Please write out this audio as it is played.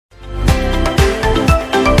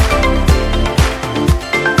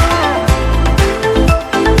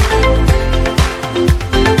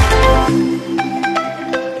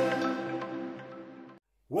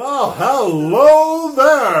Hello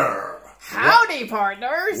there! Howdy,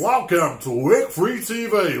 partners! Welcome to Wick Free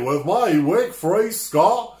TV with my Wick Free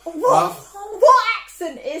Scott. What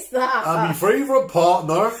accent is that? And my favourite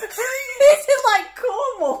partner, Is it like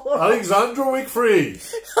Cornwall? Alexandra Wick Free.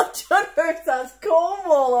 I don't know if that's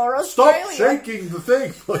Cornwall or Australia. Stop shaking the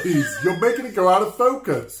thing, please. You're making it go out of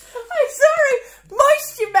focus. I'm sorry.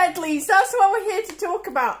 Moisture Medleys, that's what we're here to talk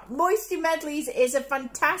about. Moisture Medleys is a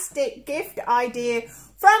fantastic gift idea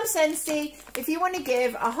from Scentsy if you want to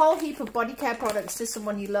give a whole heap of body care products to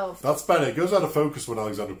someone you love. That's better. It goes out of focus when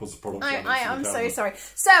Alexandra puts the product on. I'm so sorry.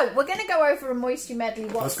 So, we're going to go over a Moisture Medley.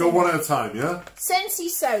 Let's go one at a time, yeah? Scentsy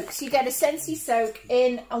soaks. You get a Scentsy soak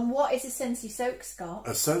in. And what is a Scentsy soak, Scott?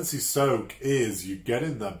 A Scentsy soak is you get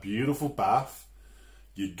in that beautiful bath.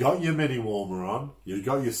 You got your mini warmer on, you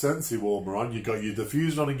got your Scentsy warmer on, you got your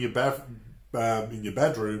diffuser on in your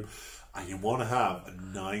bedroom, and you want to have a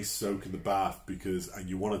nice soak in the bath and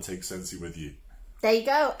you want to take Scentsy with you. There you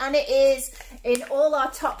go, and it is in all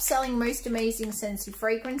our top-selling, most amazing Scentsy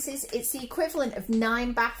fragrances. It's the equivalent of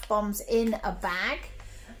 9 bath bombs in a bag.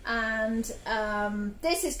 And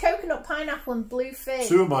this is coconut, pineapple and blue fig.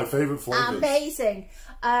 2 of my favourite flavours. Amazing.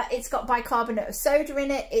 It's got bicarbonate of soda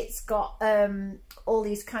in it. It's got all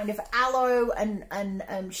these kind of aloe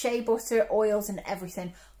and shea butter, oils and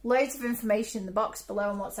everything. Loads of information in the box below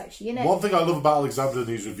on what's actually in it. One thing I love about Alexandra in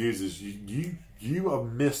these reviews is you are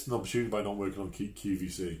missed an opportunity by not working on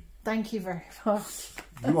QVC. Thank you very much.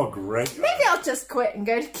 You are great. Maybe I'll just quit and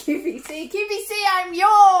go to QVC. QVC, I'm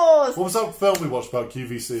yours! What was that film we watched about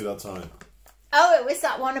QVC that time? Oh, it was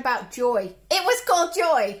that one about Joy. It was called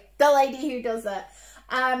Joy, the lady who does it.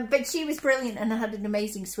 But she was brilliant and had an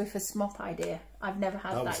amazing Swiffer Smop idea. I've never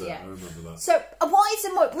had that yet. I remember that. So, what is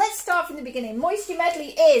a let's start from the beginning. Moisture Medley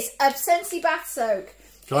is a Scentsy bath soak.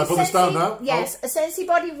 Can I put this down now? Yes, a Scentsy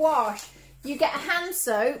body wash. You get a hand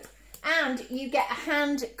soap and you get a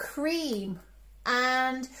hand cream.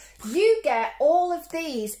 And you get all of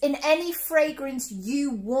these in any fragrance you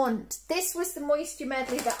want. This was the Moisture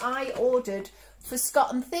Medley that I ordered for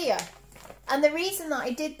Scott and Thea. And the reason that I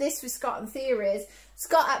did this with Scott and Thea is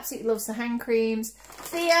Scott absolutely loves the hand creams.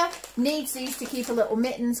 Thea needs these to keep her little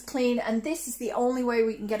mittens clean. And this is the only way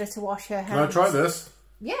we can get her to wash her hands. Can I try this?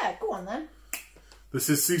 Yeah, go on then. This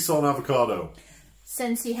is sea salt and avocado.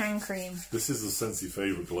 Scentsy hand cream. This is a Scentsy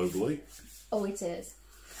favourite globally. Oh, it is.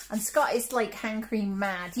 And Scott is like hand cream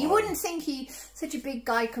mad. You wouldn't think such a big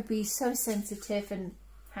guy could be so sensitive and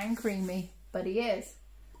hand creamy, but he is.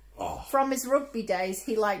 Oh. From his rugby days,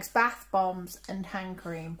 he likes bath bombs and hand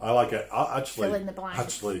cream. I like it. Fill in the blank.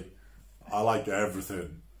 Actually, I like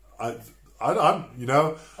everything. I'm, you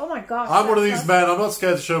know. Oh my gosh. I'm one of these men. I'm not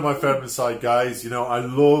scared to show my feminine side, guys. You know, I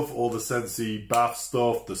love all the Scentsy bath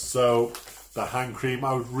stuff, the soap, the hand cream.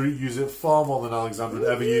 I would use it far more than Alexandra would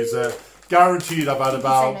ever use it. Guaranteed, I've had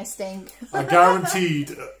about. I stink. I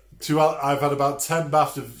guaranteed. I've had about 10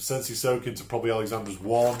 baths of Scentsy soaking to probably Alexandra's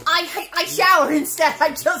 1. I shower instead.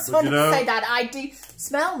 I just want to say that. I do.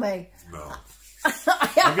 Smell me. No.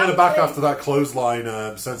 I'm going back after that clothesline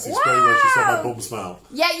Scentsy spray where she said my bum smell.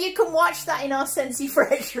 Yeah, you can watch that in our Scentsy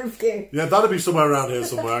Fresh review. Yeah, that'll be somewhere around here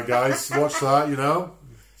somewhere, guys. Watch that, you know.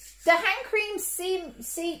 The hand cream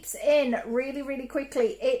seeps in really, really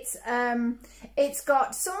quickly. It's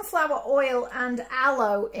got sunflower oil and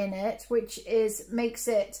aloe in it, which makes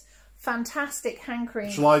it fantastic hand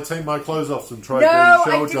cream. Shall I take my clothes off and try to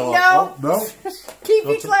show no. Oh, no. Keep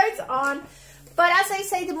your clothes on. But as I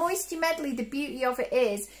say, the Moisture Medley, the beauty of it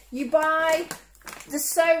is you buy the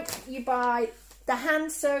soap, you buy the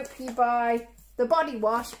hand soap, you buy the body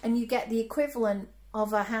wash, and you get the equivalent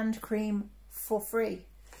of a hand cream for free.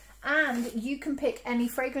 And you can pick any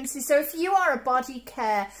fragrances. So if you are a body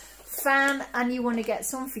care fan and you want to get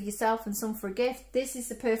some for yourself and some for a gift, this is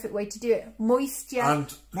the perfect way to do it. Moisture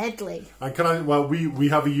Medley. And we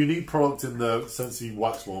have a unique product in the Scentsy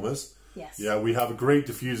wax warmers. Yes. Yeah, we have great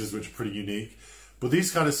diffusers which are pretty unique. But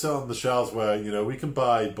these kind of sit on the shelves where, you know, we can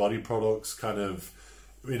buy body products kind of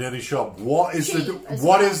in any shop. What is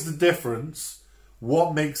the difference?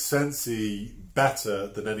 What makes Scentsy better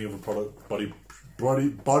than any other product body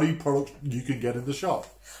product you can get in the shop?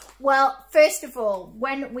 Well, first of all,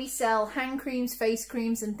 when we sell hand creams, face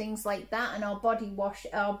creams and things like that, and our body wash,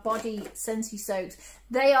 our body Scentsy soaps,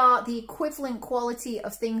 they are the equivalent quality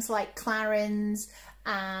of things like Clarins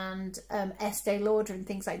and Estee Lauder and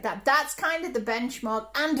things like that. That's kind of the benchmark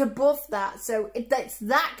and above that. So that's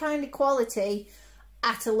that kind of quality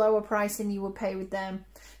at a lower price than you would pay with them.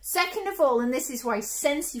 Second of all, and this is why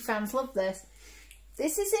Scentsy fans love this,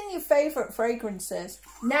 this is in your favourite fragrances.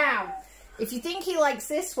 Now, if you think he likes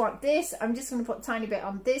this one, I'm just going to put a tiny bit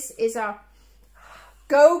on. This is our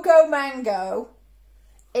Go-Go Mango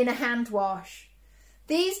in a hand wash.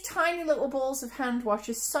 These tiny little balls of hand wash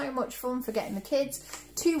are so much fun for getting the kids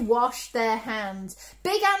to wash their hands.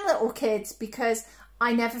 Big and little kids, because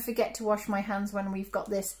I never forget to wash my hands when we've got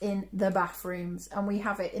this in the bathrooms. And we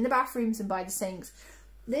have it in the bathrooms and by the sinks.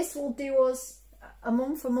 This will do us a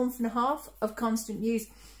month and a half of constant use,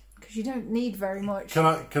 because you don't need very much. Can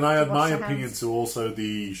I add my opinion to also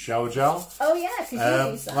the shower gel? Oh yeah, because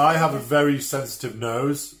you use that. I have a very sensitive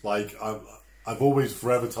nose. Like I've always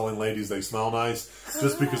forever telling ladies they smell nice,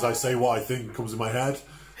 just because I say what I think comes in my head.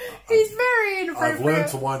 He's very inappropriate. I've learned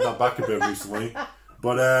to wind that back a bit recently,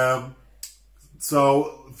 but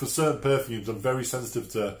so for certain perfumes, I'm very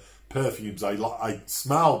sensitive to perfumes. I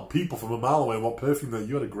smell people from a mile away. And what perfume that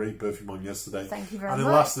you had a great perfume on yesterday. Thank you very much. And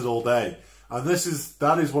it lasted all day. And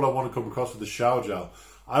that is what I want to come across with the shower gel.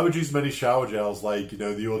 I would use many shower gels, like,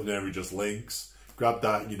 the ordinary just Lynx. Grab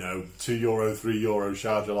that, €2, €3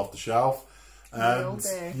 shower gel off the shelf. And,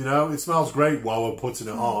 it smells great while we're putting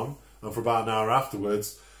it on. And for about an hour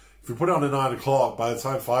afterwards, if we put it on at 9 o'clock, by the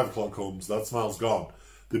time 5 o'clock comes, that smell's gone.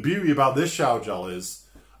 The beauty about this shower gel is,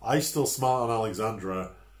 I still smell it on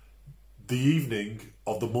Alexandra the evening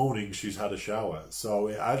of the morning she's had a shower. So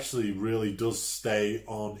it actually really does stay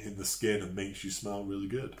on in the skin and makes you smell really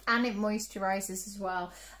good. And it moisturizes as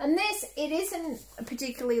well. And this, it isn't a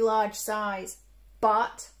particularly large size,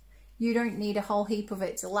 but you don't need a whole heap of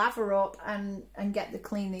it to lather up and get the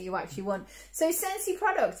clean that you actually want. So Scentsy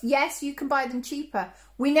products, yes, you can buy them cheaper.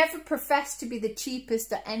 We never profess to be the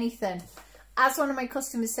cheapest at anything. As one of my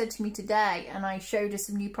customers said to me today, and I showed her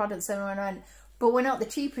some new products and I went, but we're not the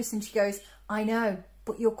cheapest. And she goes, I know,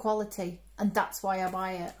 but your quality, and that's why I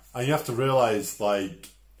buy it. And you have to realise, like,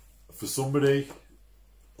 for somebody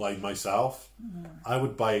like myself, I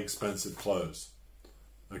would buy expensive clothes.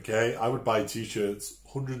 Okay? I would buy t-shirts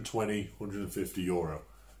 120, 150 euro,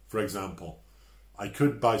 for example. I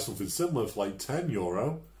could buy something similar for like 10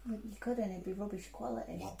 euro. You couldn't, it'd be rubbish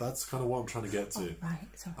quality. Well, that's kind of what I'm trying to get to. Oh, right,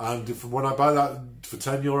 sorry. And when I buy that for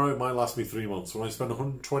 10 euro, it might last me 3 months. When I spend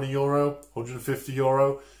 120 euro, 150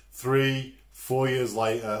 euro, 3, 4 years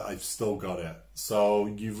later, I've still got it. So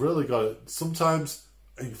you've really got it. Sometimes,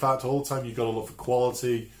 in fact, all the time, you've got to look for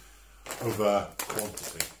quality over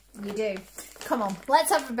quantity. You do. Come on, let's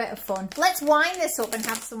have a bit of fun. Let's wind this up and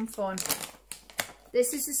have some fun.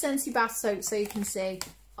 This is the Scentsy bath soap, so you can see.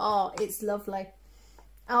 Oh, it's lovely.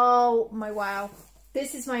 Oh my wow.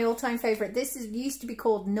 This is my all-time favourite. This used to be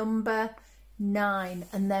called Number 9,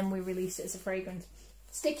 and then we released it as a fragrance.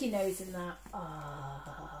 Stick your nose in that.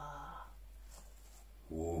 Ah.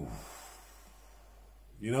 Ooh.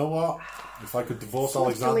 You know what? If I could divorce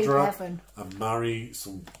Alexandra and marry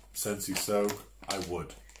some Scentsy soap, I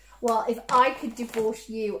would. Well, if I could divorce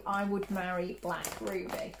you, I would marry Black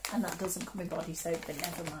Ruby. And that doesn't come in body soap, but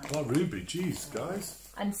never mind. Black Ruby, jeez, guys.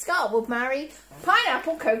 And Scott would marry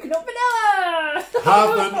Pineapple Coconut Vanilla.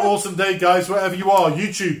 Have an awesome day, guys, wherever you are.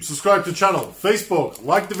 YouTube, subscribe to the channel. Facebook,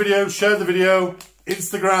 like the video, share the video.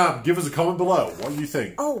 Instagram, give us a comment below. What do you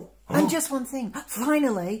think? Oh, and just one thing.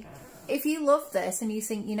 Finally, if you love this and you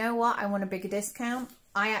think, you know what, I want a bigger discount.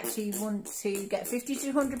 I actually want to get 50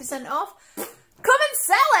 to 100% off. Come and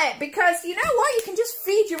sell it, because you know what? You can just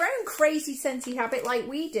feed your own crazy Scentsy habit like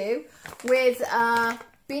we do with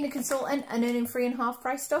being a consultant and earning 3.5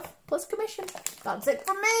 price stuff plus commission. That's it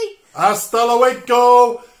from me. Hasta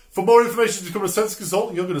luego. For more information to become a Scentsy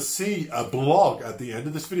consultant, you're going to see a blog at the end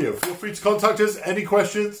of this video. Feel free to contact us. Any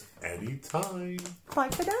questions? Anytime. Bye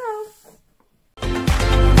for now.